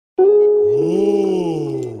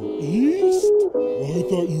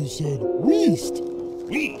thought you said Weast.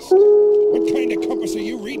 Weast? What kind of compass are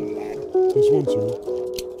you reading, lad? This one,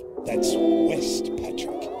 sir. That's west,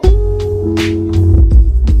 Patrick.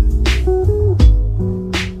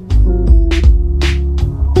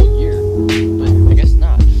 Year, but I guess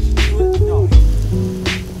not. No.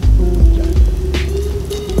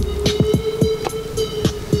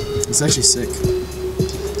 It's actually sick.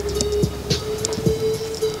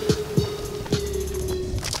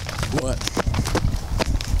 What?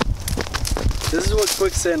 This is what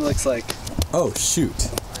quicksand looks like. Oh, shoot.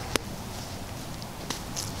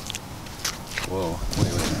 Whoa,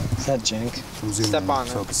 wait. Is that jank? I'm zooming Step on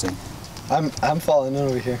in, it. focusing. I'm falling in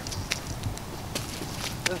over here.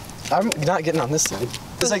 I'm not getting on this side.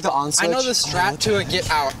 It's like the on switch. I know the strap to a get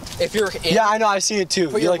out. If you're in, yeah, I know, I see it too.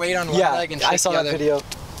 put your weight on one leg and shake I saw the that other. video.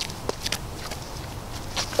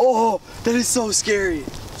 Oh, that is so scary.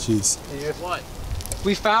 Jeez. What?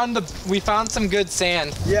 We found some good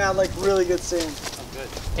sand. Yeah, like really good sand.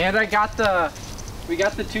 And we got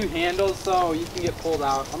the two handles so you can get pulled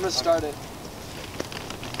out. I'm gonna start it.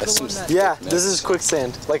 That's some Yeah, this is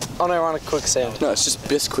quicksand. Like unironic quicksand. No, it's just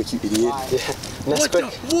Bisquick, you idiot. Yeah.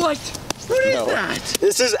 Nesquik. What? What is No. that?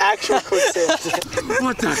 This is actual quicksand.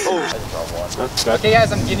 What the? Oh. Okay,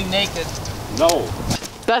 guys, I'm getting naked. No.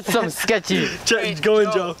 That's some sketchy. Go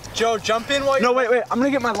in, Joe. Joe, jump in while you're. No, wait. I'm gonna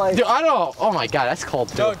get my light. Dude, I don't. Oh my god, that's cold.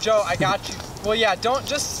 Too. Joe, I got you. Well, yeah, don't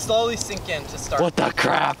just slowly sink in to start. What the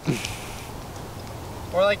crap?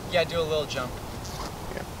 Or like, yeah, do a little jump.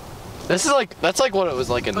 This is like that's like what it was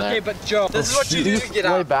like in there. Okay, but Joe, this is what you do to get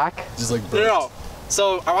Way out. back. Just like No.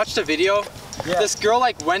 So I watched a video. Yeah. This girl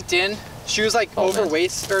like went in. She was like over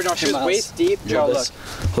waist, or no, she was waist deep. Joe, look.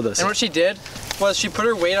 Hold this. And what she did was she put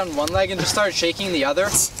her weight on one leg and just started shaking the other,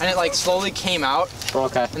 and it like slowly came out.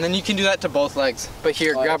 Okay. And then you can do that to both legs. But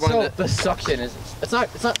here, grab one of the. The suction is. It's not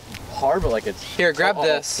hard, but like it's. Here, grab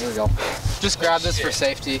this. Here we go. Just grab this for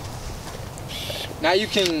safety. Now you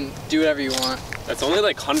can do whatever you want. That's only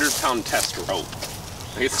like 100-pound test rope.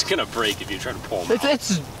 Like, it's gonna break if you try to pull them out.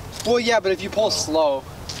 It's well, yeah, but if you pull slow,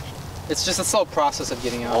 it's just a slow process of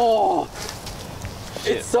getting out. Oh.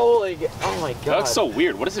 It's so like. Oh my god. That looks so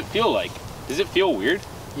weird. What does it feel like? Does it feel weird?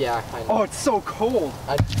 Yeah, I know. Oh, it's so cold.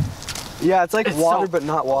 Yeah, it's like It's water, so- but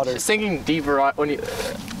not water. Sinking deeper when you.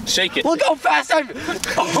 Shake it. Look how fast I'm.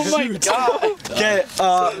 Oh my god. Okay,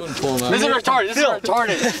 This is retarded. This is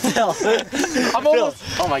retarded. I'm almost.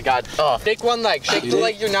 Oh my god. Oh. Shake one leg. Shake the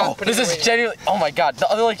leg you're not putting This your is weight genuinely. Oh my god. The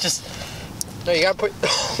other leg just. in. No, you gotta put.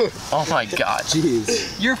 Oh my god.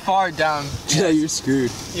 Jeez. You're far down. Yeah, you're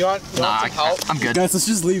screwed. You want some help? I'm good. Guys, let's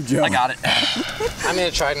just leave Joe. I got it. I'm gonna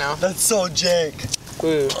try now. that's so jank.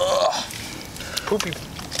 Poopy.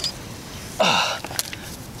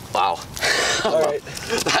 Wow. Alright.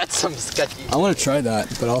 That's some sketchy. I want to try that,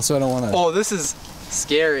 but also I don't want to. Oh, this is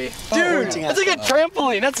scary. Dude, it's like a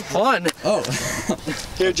trampoline. That's fun. Oh.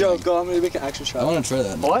 Here, Joe, go. I'm gonna make an action I shot. want to try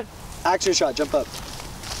that. What? Action shot, jump up.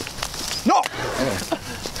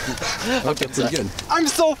 Okay, pretty good. I'm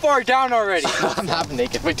so far down already. I'm half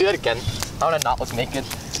naked. Wait, do that again. I want to not look naked.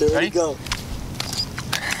 There Ready? we go.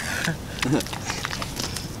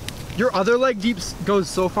 Your other leg goes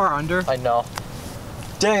so far under. I know.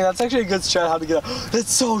 Dang, that's actually a good strat how to get out.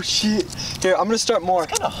 That's so shit. Here, I'm gonna start more.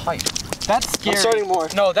 Kind of height. That's scary. I'm starting more.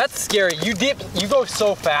 No, that's scary. You go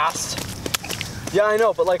so fast, Yeah, I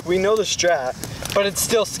know, but like we know the strat. but it's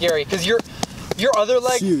still scary because your other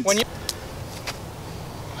leg Shoot. when you.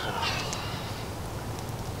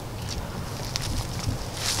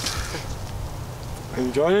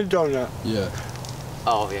 Enjoying a donut. Yeah.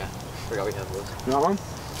 Oh yeah. Forgot we have those. You want one?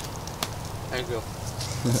 There you go.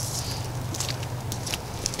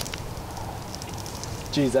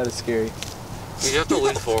 Jeez, that is scary. You have to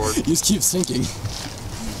lean forward. You just keep sinking.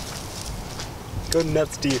 Go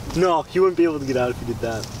nuts deep. No, you wouldn't be able to get out if you did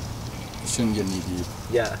that. You shouldn't get knee deep.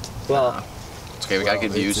 Yeah. Well, It's okay. We gotta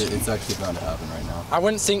get views. It's actually bound to happen right now. I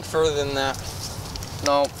wouldn't sink further than that.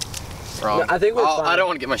 No. Wrong. No, I think we're fine. I don't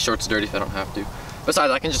want to get my shorts dirty if I don't have to.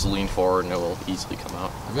 Besides, I can just lean forward and it will easily come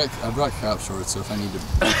out. I brought crap shorts, so if I need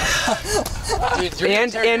to. Dude,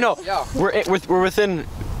 and no, Yeah. we're within.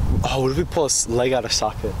 Oh, what if we pull a leg out of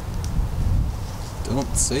socket?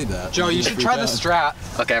 Don't say that. Joe, you should try the strat.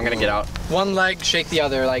 Okay, I'm gonna get out. One leg, shake the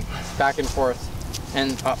other, like back and forth,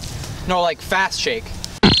 and up. No, like fast shake.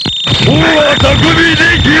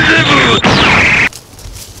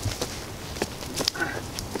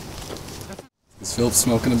 Is Philip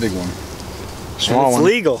smoking a big one? Small one.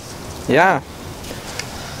 Legal. Yeah.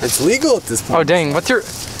 It's legal at this point. Oh dang, what's your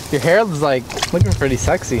hair is like looking pretty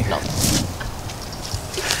sexy.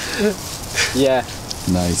 Yeah.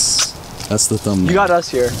 Nice. That's the thumbnail. You got us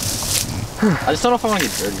here. I just don't know if I want to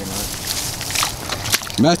get dirty or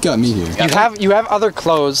not. Matt got me here. You have other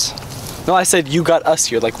clothes. No, I said you got us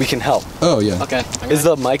here, like we can help. Oh, yeah. Okay. Is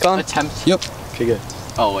the mic on? Attempt. Yep. Okay, good.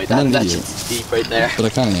 Oh wait, I'm that an idiot. shit's deep right there. But I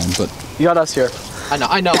kind of am, but You got us here.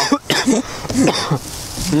 I know.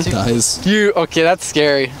 guys. Okay, that's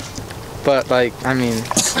scary. But like, I mean,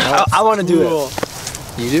 I want to do it.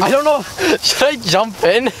 you do? I don't know. Should I jump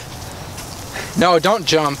in? No, don't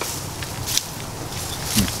jump.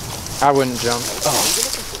 I wouldn't jump.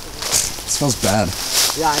 It smells bad.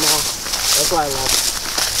 Yeah, I know. That's why I left.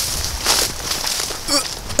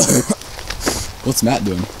 What's Matt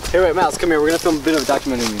doing? Hey, wait, Miles, come here. We're gonna film a bit of a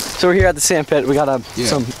documentary. So we're here at the sand pit. We got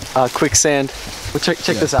some quicksand. Well, check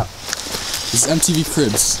this out. This is MTV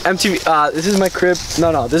Cribs. MTV. This is my crib.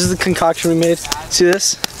 No. This is the concoction we made. See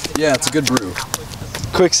this? Yeah, it's a good brew.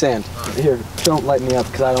 Quicksand. Here, don't light me up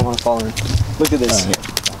because I don't want to fall in. Look at this.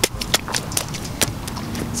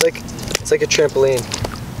 It's like a trampoline.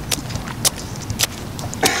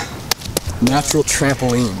 Natural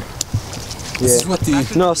trampoline. This is what the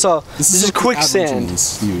this is what the quicksand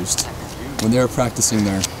Aborigines used when they were practicing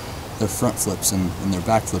their front flips and their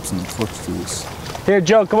back flips and their corkscrews. Here,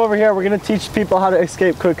 Joe, come over here. We're gonna teach people how to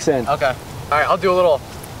escape quicksand. Okay. All right, I'll do a little.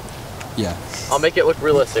 Yeah. I'll make it look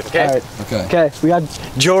realistic. Okay. All right. Okay. Okay. We got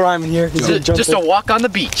Joe Ryman here. He's gonna jump Just in. a walk on the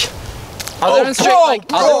beach. I'll demonstrate like.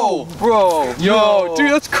 Bro. Yo,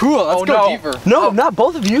 dude, that's cool. Let's go deeper. No, not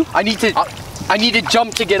both of you. I need to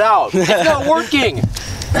jump to get out. It's not working.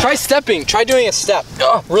 Try stepping. Try doing a step.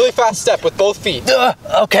 Really fast step with both feet.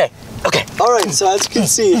 Okay. All right. So as you can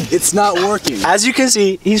see, It's not working. as you can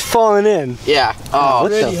see, he's falling in. Yeah. Oh. What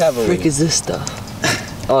the heavily. frick is this stuff?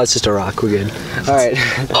 Oh, it's just a rock. We're good. All right.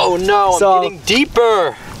 Oh no! So- I'm getting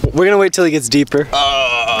deeper. We're gonna wait till he gets deeper.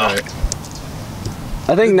 Alright.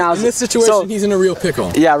 I think now. In this situation, he's in a real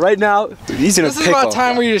pickle. Yeah. Right now, he's in This a is pickle. about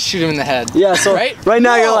time where you just shoot him in the head. Yeah. So Right? now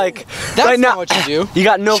No. you're like. That's right now not what you do. you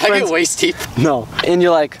got no Should I friends. get waist deep? No. And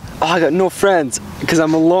you're like, oh, I got no friends because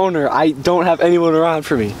I'm a loner. I don't have anyone around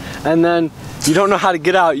for me. And then you don't know how to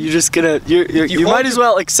get out. You're just gonna. You might as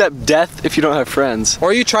well accept death if you don't have friends.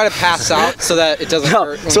 Or you try to pass out so that it doesn't No.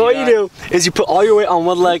 hurt. when So what you die. do is you put all your weight on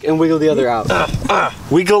one leg and wiggle the other out.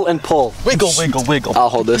 Wiggle and pull. Wiggle. I'll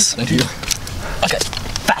hold this. Thank you. Okay.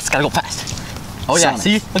 Fast. Gotta go fast. Oh yeah. Sonic.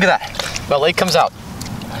 See? Look at that. My leg comes out.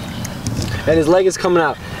 And his leg is coming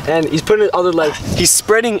out. And he's putting his other leg. He's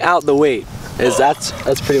spreading out the weight. That's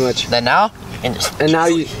pretty much. Then now, and just. And now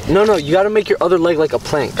you. No. You got to make your other leg like a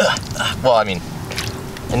plank. Well, I mean,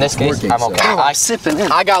 in this case, working, I'm so- okay. I'm sipping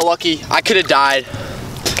in. I got lucky. I could have died.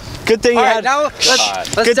 Good thing you All right, had. now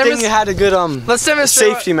let's Good thing you had a good let's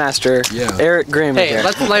demonstrate. safety master. Yeah. Eric Graham. Hey, here.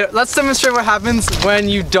 let's demonstrate what happens when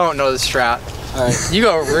you don't know the strat. All right. You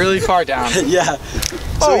go really far down. Yeah.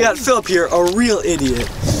 So we got Philip here, a real idiot.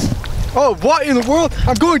 Oh, what in the world?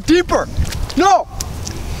 I'm going deeper. No,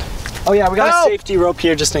 Oh yeah, we got Help! a safety rope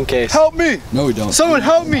here just in case. help me. No, we don't. Someone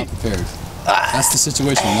help me. Not prepared. That's the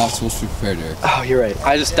situation. We're not supposed to be prepared, Eric. Oh, you're right.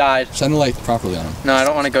 I just died. Shine the light properly on him. No, I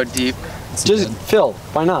don't want to go deep. Is he Just dead? Phil,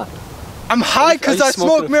 why not? I'm high Are because you I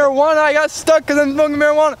smoking smoked marijuana. I got stuck because I'm smoking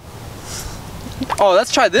marijuana. Oh,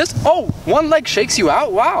 let's try this. Oh, one leg shakes you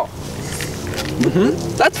out. Wow.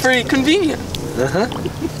 That's pretty convenient.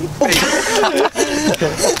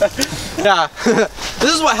 Yeah.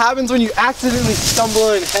 This is what happens when you accidentally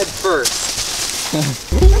stumble in head first.